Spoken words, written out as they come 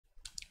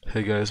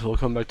Hey guys,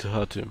 welcome back to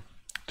How To.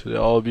 Today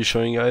I'll be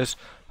showing you guys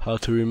how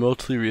to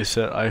remotely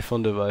reset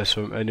iPhone device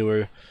from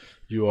anywhere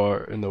you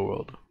are in the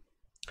world.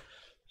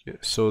 Okay,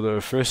 so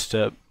the first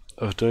step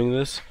of doing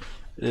this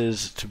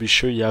is to be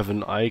sure you have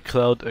an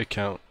iCloud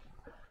account.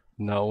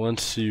 Now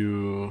once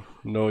you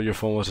know your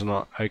phone was an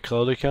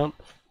iCloud account,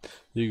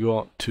 you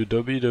go to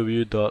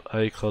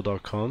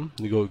www.icloud.com.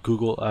 You go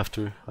Google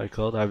after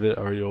iCloud. I have it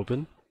already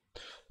open.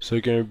 So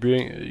I'm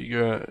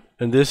doing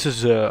this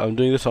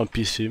on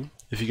PC.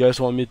 If you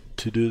guys want me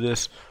to do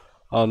this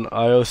on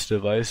iOS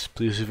device,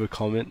 please leave a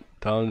comment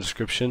down in the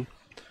description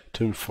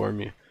to inform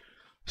me.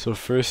 So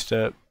first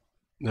step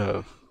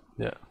on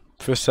the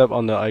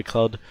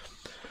iCloud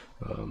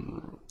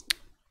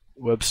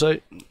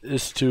website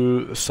is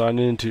to sign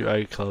into your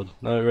iCloud.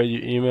 Now write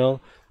your email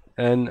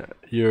and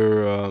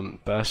your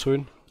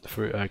password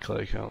for your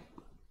iCloud account.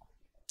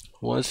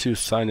 Once you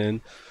sign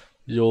in,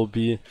 you'll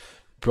be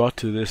brought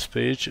to this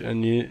page,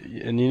 and you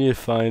need to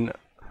find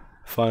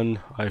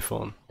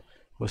iPhone.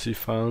 Once you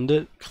found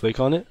it, click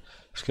on it.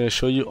 It's going to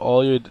show you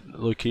all your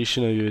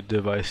location of your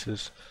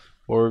devices,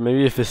 or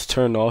maybe if it's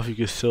turned off, you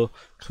can still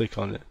click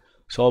on it.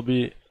 So I'll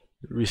be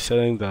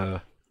resetting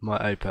my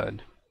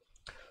iPad.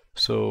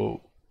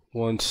 So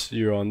once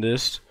you're on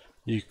this,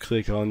 you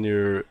click on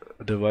your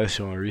device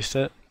you want to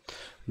reset.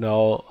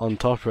 Now on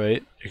top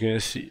right, you're going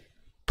to see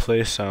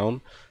play sound.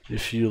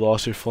 If you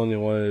lost your phone and you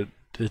wanted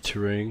it to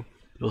ring,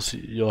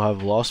 you'll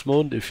have lost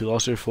mode if you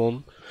lost your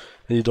phone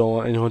and you don't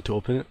want anyone to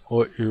open it,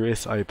 or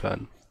erase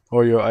iPad,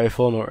 or your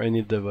iPhone, or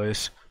any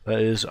device that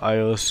is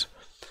iOS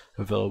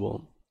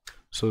available.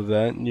 So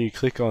then you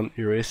click on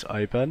erase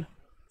iPad.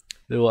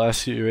 They will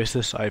ask you to erase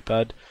this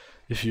iPad.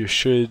 If you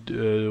should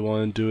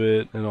want to do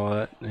it and all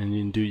that, and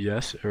you can do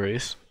yes,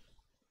 erase.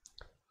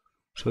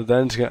 So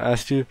then it's going to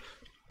ask you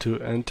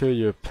to enter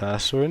your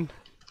password.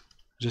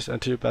 Just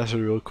enter your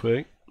password real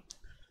quick.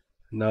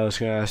 Now it's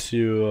going to ask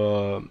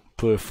you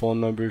put a phone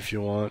number if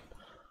you want,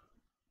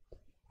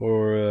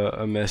 or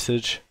a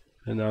message,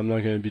 and I'm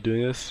not going to be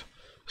doing this.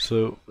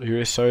 So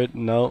erase started.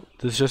 Now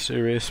this just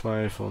erased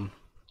my iPhone.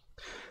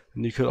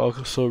 And you could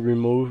also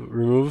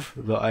remove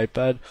the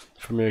iPad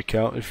from your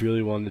account if you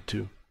really wanted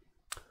to.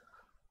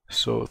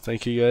 So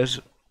thank you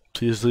guys.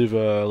 Please leave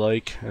a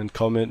like and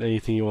comment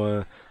anything you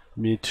want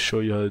me to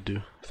show you how to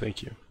do.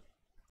 Thank you.